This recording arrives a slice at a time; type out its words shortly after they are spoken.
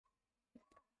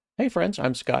Hey friends,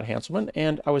 I'm Scott Hanselman,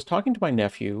 and I was talking to my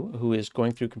nephew who is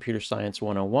going through Computer Science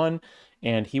 101,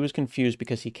 and he was confused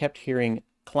because he kept hearing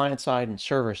client side and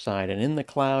server side and in the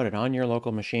cloud and on your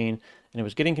local machine, and it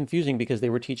was getting confusing because they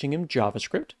were teaching him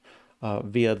JavaScript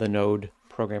via the Node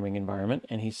programming environment,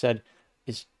 and he said,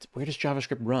 where does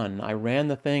JavaScript run? I ran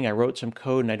the thing, I wrote some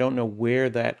code, and I don't know where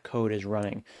that code is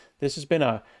running. This has been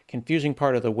a confusing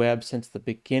part of the web since the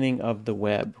beginning of the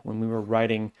web. When we were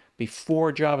writing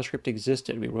before JavaScript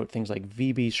existed, we wrote things like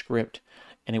VB script,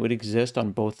 and it would exist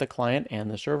on both the client and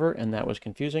the server, and that was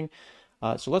confusing.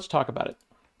 So let's talk about it.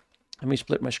 Let me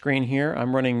split my screen here.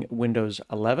 I'm running Windows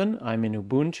 11. I'm in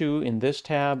Ubuntu in this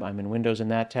tab. I'm in Windows in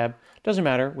that tab. Doesn't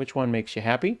matter which one makes you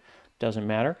happy. Doesn't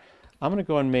matter. I'm going to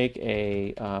go and make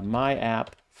a My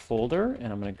App folder,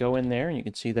 and I'm going to go in there, and you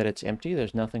can see that it's empty.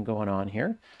 There's nothing going on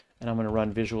here. And I'm going to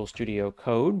run Visual Studio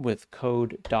Code with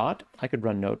code dot. I could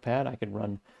run Notepad. I could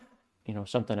run,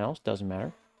 something else. Doesn't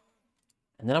matter.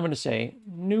 And then I'm going to say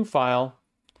new file.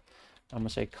 I'm going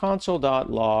to say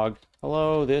console.log.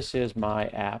 Hello, this is my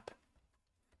app.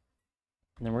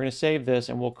 And then we're going to save this,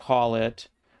 and we'll call it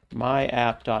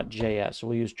myapp.js. So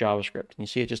we'll use JavaScript. And you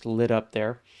see it just lit up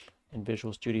there. And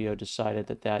Visual Studio decided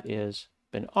that that is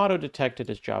been auto-detected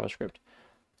as JavaScript.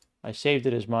 I saved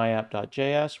it as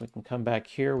myapp.js. We can come back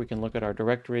here. We can look at our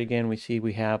directory again. We see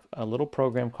we have a little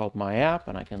program called myapp,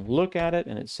 and I can look at it,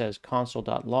 and it says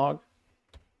console.log.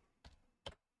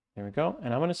 There we go.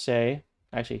 And I'm going to say,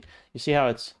 actually, you see how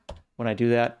it's, when I do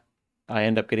that, I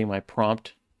end up getting my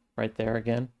prompt right there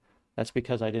again. That's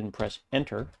because I didn't press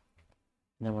enter.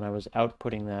 And then when I was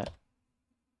outputting that,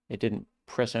 it didn't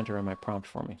press enter in my prompt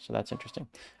for me. So that's interesting.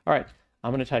 All right. I'm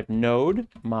going to type node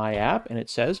my app, and it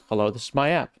says, hello, this is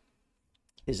my app.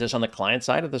 Is this on the client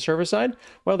side or the server side?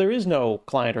 Well, there is no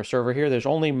client or server here. There's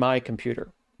only my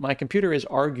computer. My computer is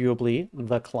arguably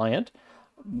the client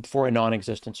for a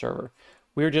non-existent server.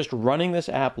 We're just running this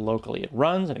app locally. It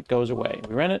runs and it goes away.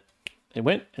 We ran it, it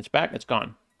went, it's back, it's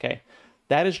gone. Okay.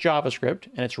 That is JavaScript,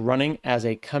 and it's running as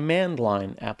a command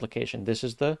line application. This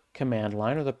is the command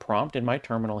line or the prompt in my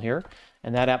terminal here,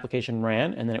 and that application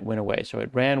ran, and then it went away. So it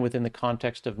ran within the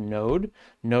context of Node.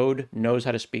 Node knows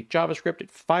how to speak JavaScript. It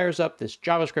fires up this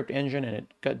JavaScript engine, and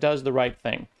it does the right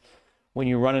thing. When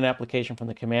you run an application from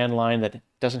the command line that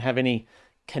doesn't have any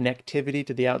connectivity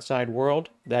to the outside world,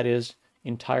 that is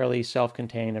entirely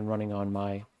self-contained and running on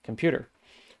my computer.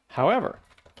 However,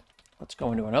 let's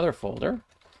go into another folder.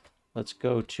 Let's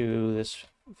go to this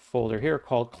folder here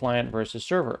called Client versus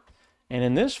Server. And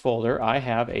in this folder, I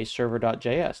have a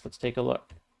server.js. Let's take a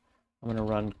look. I'm going to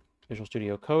run Visual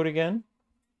Studio Code again.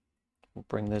 We'll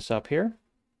bring this up here.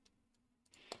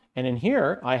 And in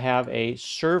here, I have a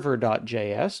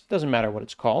server.js. Doesn't matter what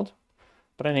it's called,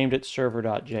 but I named it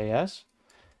server.js.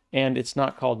 And it's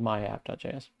not called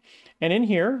myapp.js. And in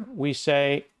here, we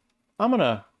say, I'm going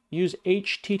to use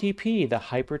HTTP, the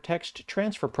Hypertext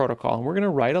Transfer Protocol, and we're going to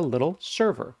write a little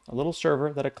server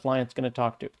that a client's going to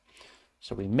talk to.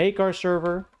 So we make our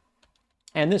server,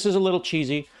 and this is a little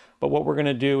cheesy, but what we're going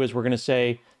to do is we're going to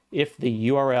say if the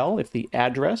URL, if the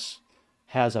address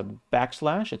has a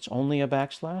backslash, it's only a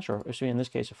backslash, or excuse me, in this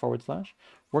case, a forward slash,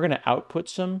 we're going to output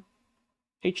some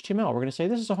HTML. We're going to say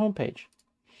this is a home page.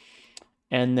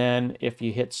 And then if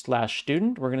you hit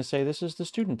 /student, we're going to say this is the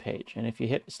student page. And if you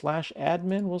hit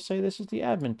 /admin, we'll say this is the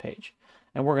admin page.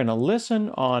 And we're going to listen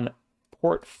on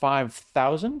port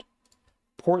 5000.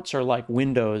 Ports are like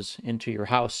windows into your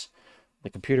house. The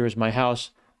computer is my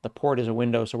house. The port is a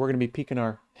window. So we're going to be peeking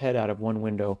our head out of one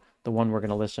window. The one we're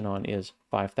going to listen on is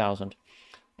 5000.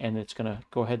 And it's going to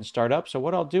go ahead and start up. So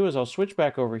what I'll do is I'll switch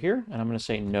back over here, and I'm going to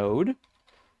say node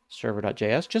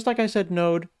server.js, just like I said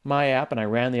node my app, and I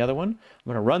ran the other one. I'm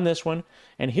going to run this one,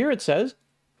 and here it says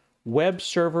web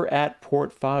server at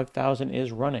port 5000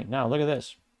 is running. Now look at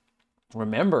this.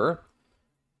 Remember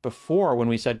before when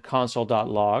we said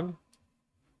console.log,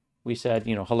 we said,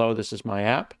 hello, this is my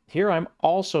app. Here I'm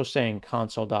also saying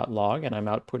console.log, and I'm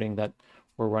outputting that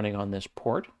we're running on this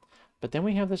port. But then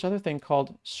we have this other thing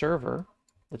called server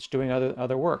that's doing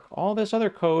other work. All this other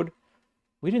code,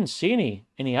 we didn't see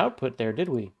any output there, did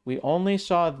we? We only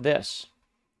saw this.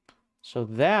 So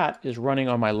that is running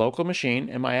on my local machine,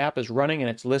 and my app is running and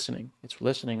it's listening. It's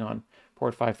listening on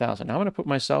port 5000. Now I'm going to put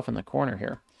myself in the corner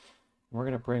here. We're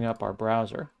going to bring up our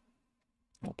browser.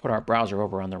 We'll put our browser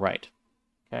over on the right.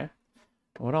 Okay.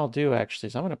 What I'll do actually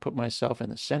is I'm going to put myself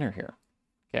in the center here.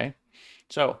 Okay.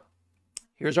 So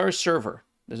here's our server.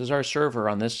 This is our server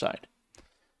on this side.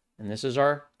 And this is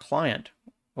our client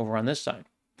over on this side.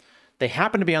 They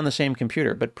happen to be on the same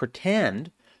computer, but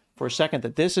pretend for a second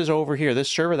that this is over here. This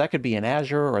server, that could be in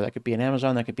Azure, or that could be in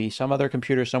Amazon, that could be some other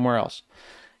computer somewhere else.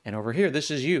 And over here,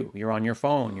 this is you. You're on your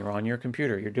phone, you're on your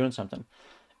computer, you're doing something.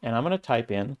 And I'm going to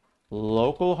type in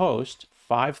localhost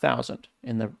 5000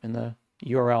 in the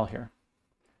URL here.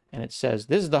 And it says,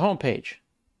 this is the home page.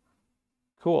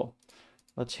 Cool.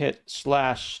 Let's hit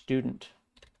 /student.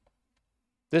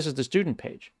 This is the student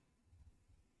page.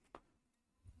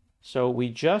 So we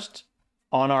just,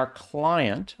 on our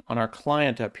client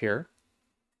up here,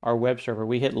 our web server,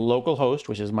 we hit localhost,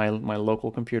 which is my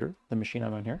local computer, the machine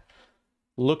I'm on here.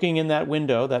 Looking in that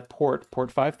window, that port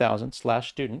 5000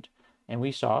 /student, and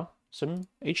we saw some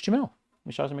HTML.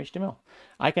 We saw some HTML.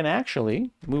 I can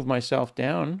actually move myself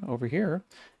down over here,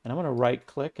 and I'm going to right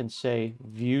click and say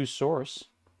view source.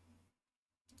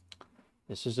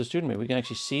 This is the student page. We can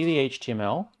actually see the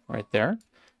HTML right there, and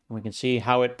we can see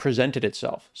how it presented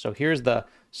itself. So here's the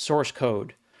source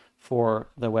code for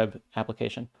the web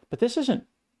application. But this isn't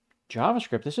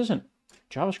JavaScript. This isn't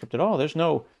JavaScript at all. There's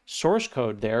no source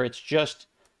code there. It's just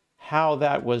how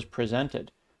that was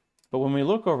presented. But when we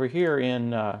look over here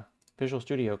in Visual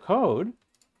Studio Code,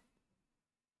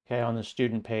 okay, on the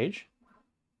student page,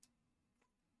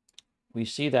 we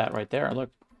see that right there.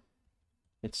 Look,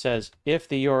 it says if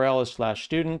the URL is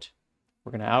 /student,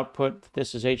 we're going to output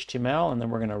this is HTML, and then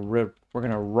we're going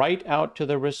to write out to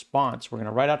the response. We're going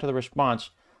to write out to the response,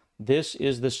 this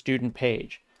is the student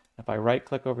page. If I right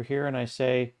click over here and I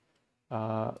say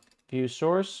view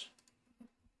source,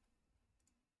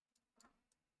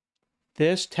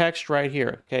 this text right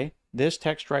here, okay, this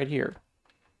text right here,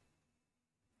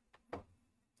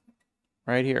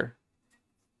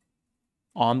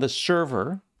 on the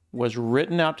server was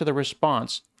written out to the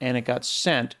response, and it got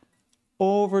sent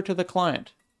over to the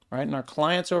client, right? And our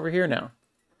client's over here now.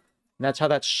 And that's how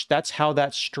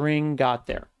that string got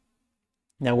there.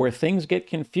 Now, where things get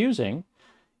confusing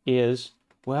is,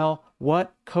 well,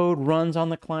 what code runs on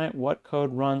the client? What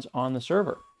code runs on the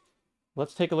server?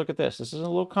 Let's take a look at this. This is a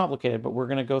little complicated, but we're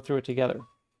going to go through it together.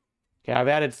 Okay, I've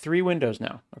added 3 windows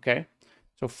now, okay?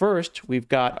 So first, we've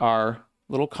got our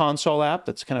little console app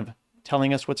that's kind of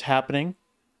telling us what's happening.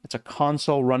 It's a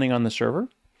console running on the server.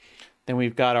 Then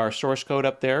we've got our source code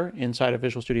up there inside of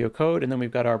Visual Studio Code, and then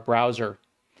we've got our browser,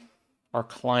 our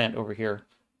client over here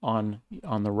on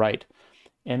the right.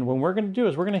 And what we're going to do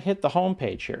is we're going to hit the home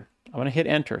page here. I'm going to hit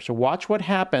enter. So watch what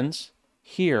happens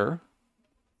here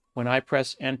when I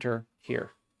press enter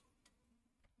here.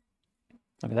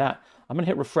 Look at that. I'm going to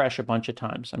hit refresh a bunch of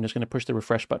times. I'm just going to push the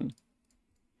refresh button.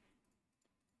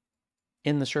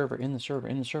 In the server, in the server,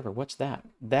 in the server. What's that?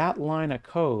 That line of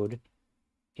code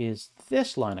is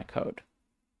this line of code.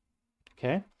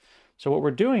 Okay? So what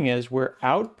we're doing is we're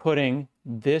outputting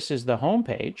this is the home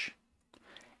page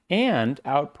and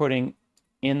outputting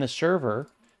in the server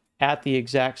at the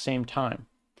exact same time.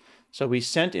 So we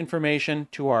sent information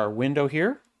to our window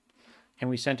here, and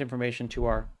we sent information to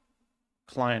our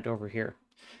client over here.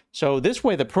 So this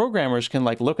way the programmers can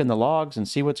like look in the logs and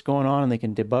see what's going on, and they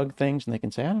can debug things, and they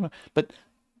can say, I don't know. But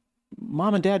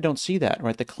mom and dad don't see that,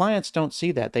 right? The clients don't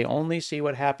see that. They only see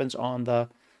what happens on the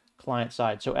client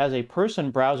side. So as a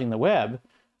person browsing the web,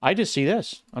 I just see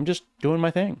this. I'm just doing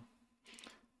my thing.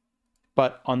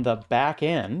 But on the back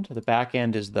end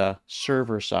is the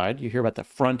server side. You hear about the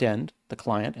front end, the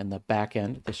client, and the back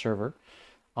end, the server.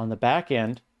 On the back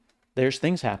end, there's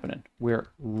things happening. We're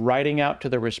writing out to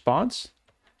the response,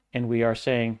 and we are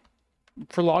saying,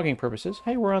 for logging purposes,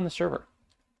 hey, we're on the server.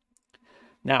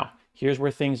 Now, here's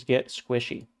where things get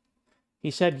squishy. He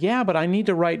said, yeah, but I need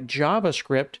to write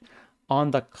JavaScript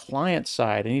on the client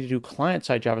side. I need to do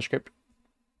client-side JavaScript,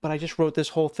 but I just wrote this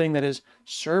whole thing that is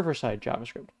server-side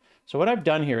JavaScript. So what I've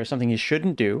done here is something you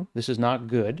shouldn't do. This is not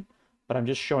good, but I'm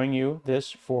just showing you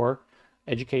this for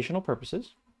educational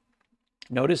purposes.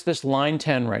 Notice this line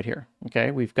 10 right here,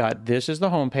 okay? We've got this is the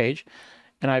home page,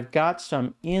 and I've got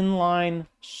some inline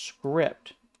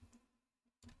script.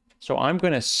 So I'm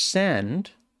going to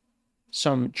send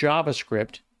some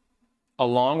JavaScript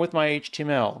along with my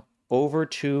HTML over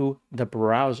to the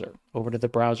browser,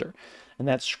 and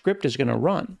that script is going to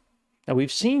run. Now,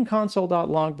 we've seen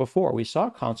console.log before. We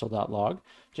saw console.log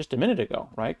just a minute ago,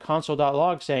 right?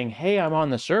 Console.log saying, hey, I'm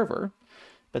on the server.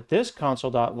 But this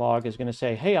console.log is going to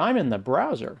say, hey, I'm in the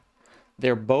browser.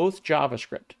 They're both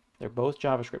JavaScript. They're both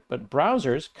JavaScript. But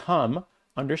browsers come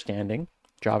understanding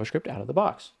JavaScript out of the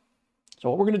box. So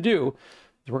what we're going to do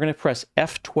is we're going to press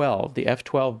F12, the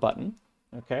F12 button.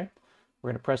 Okay? We're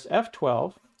going to press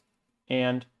F12.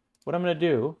 And what I'm going to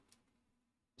do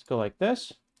is go like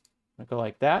this. I'm going to go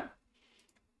like that.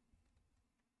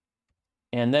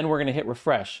 And then we're going to hit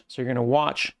refresh. So you're going to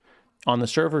watch on the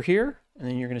server here, and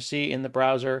then you're going to see in the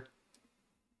browser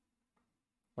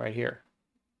right here.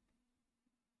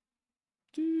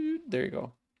 There you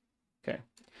go. Okay,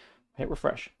 hit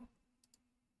refresh.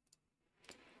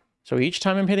 So each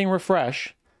time I'm hitting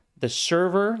refresh, the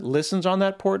server listens on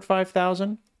that port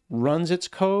 5000, runs its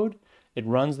code. It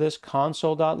runs this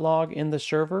console.log in the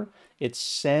server. It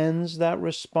sends that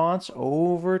response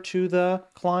over to the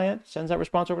client,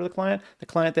 The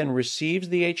client then receives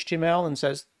the HTML and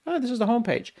says, oh, this is the home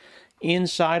page.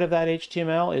 Inside of that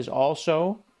HTML is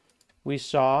also, we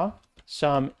saw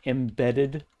some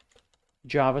embedded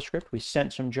JavaScript. We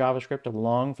sent some JavaScript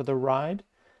along for the ride.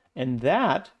 And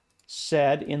that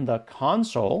said in the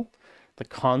console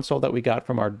that we got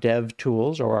from our dev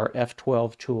tools or our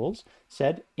F12 tools,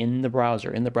 said in the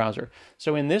browser.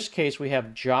 So in this case, we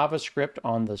have JavaScript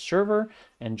on the server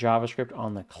and JavaScript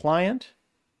on the client.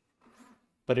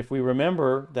 But if we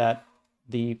remember that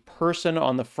the person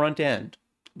on the front end,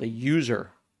 the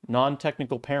user,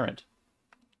 non-technical parent,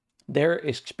 they're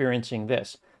experiencing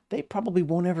this. They probably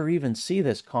won't ever even see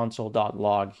this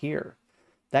console.log here.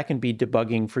 That can be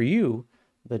debugging for you,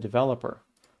 the developer.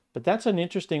 But that's an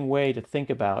interesting way to think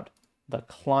about the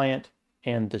client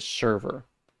and the server.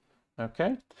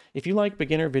 Okay? If you like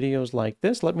beginner videos like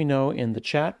this, let me know in the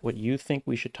chat what you think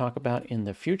we should talk about in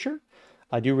the future.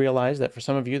 I do realize that for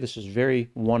some of you, this is very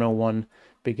 101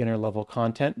 beginner level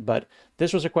content, but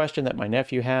this was a question that my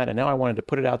nephew had, and now I wanted to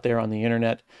put it out there on the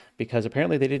internet because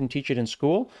apparently they didn't teach it in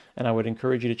school, and I would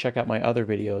encourage you to check out my other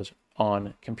videos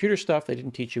on computer stuff they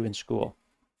didn't teach you in school.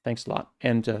 Thanks a lot,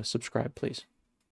 and subscribe, please.